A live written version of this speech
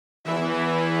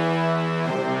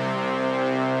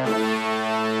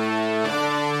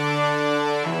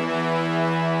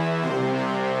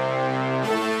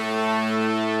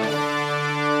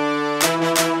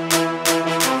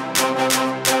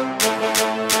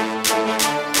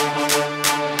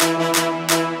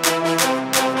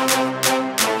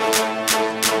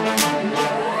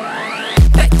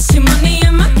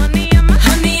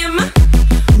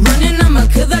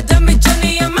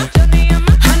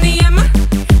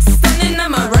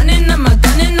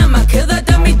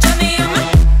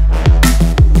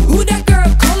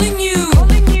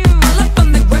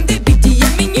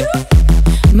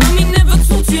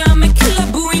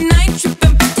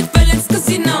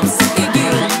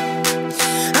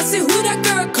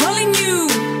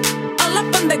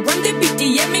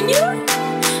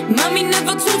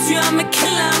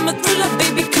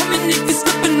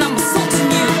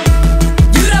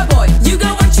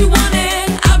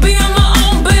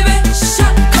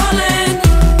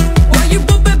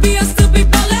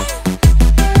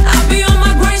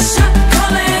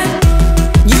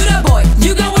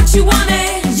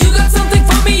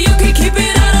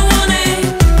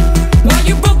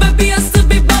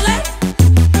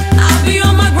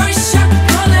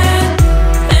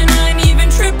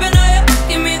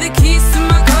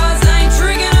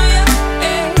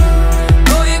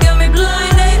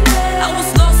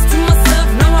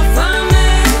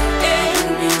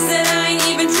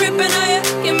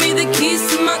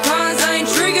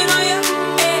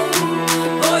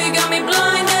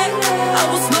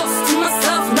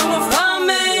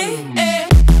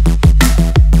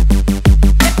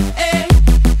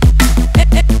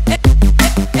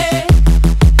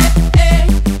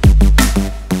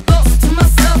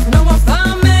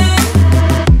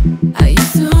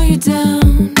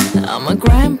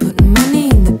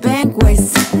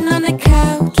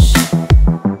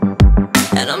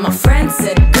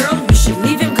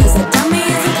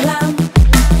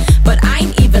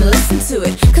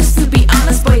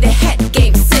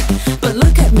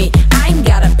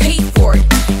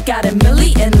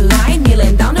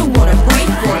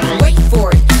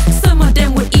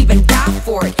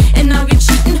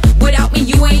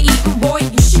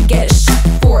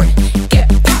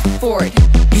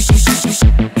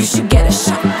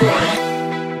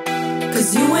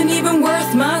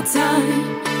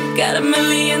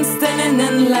million standing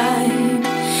in line,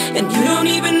 and you don't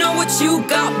even know what you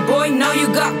got, boy. Now you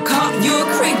got caught. You a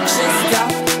creature,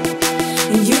 stop.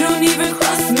 And you don't even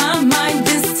cross my mind.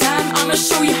 This time I'ma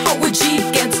show you how a G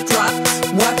gets dropped.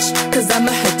 Watch, cause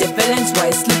I'ma hurt your feelings while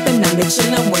you sleep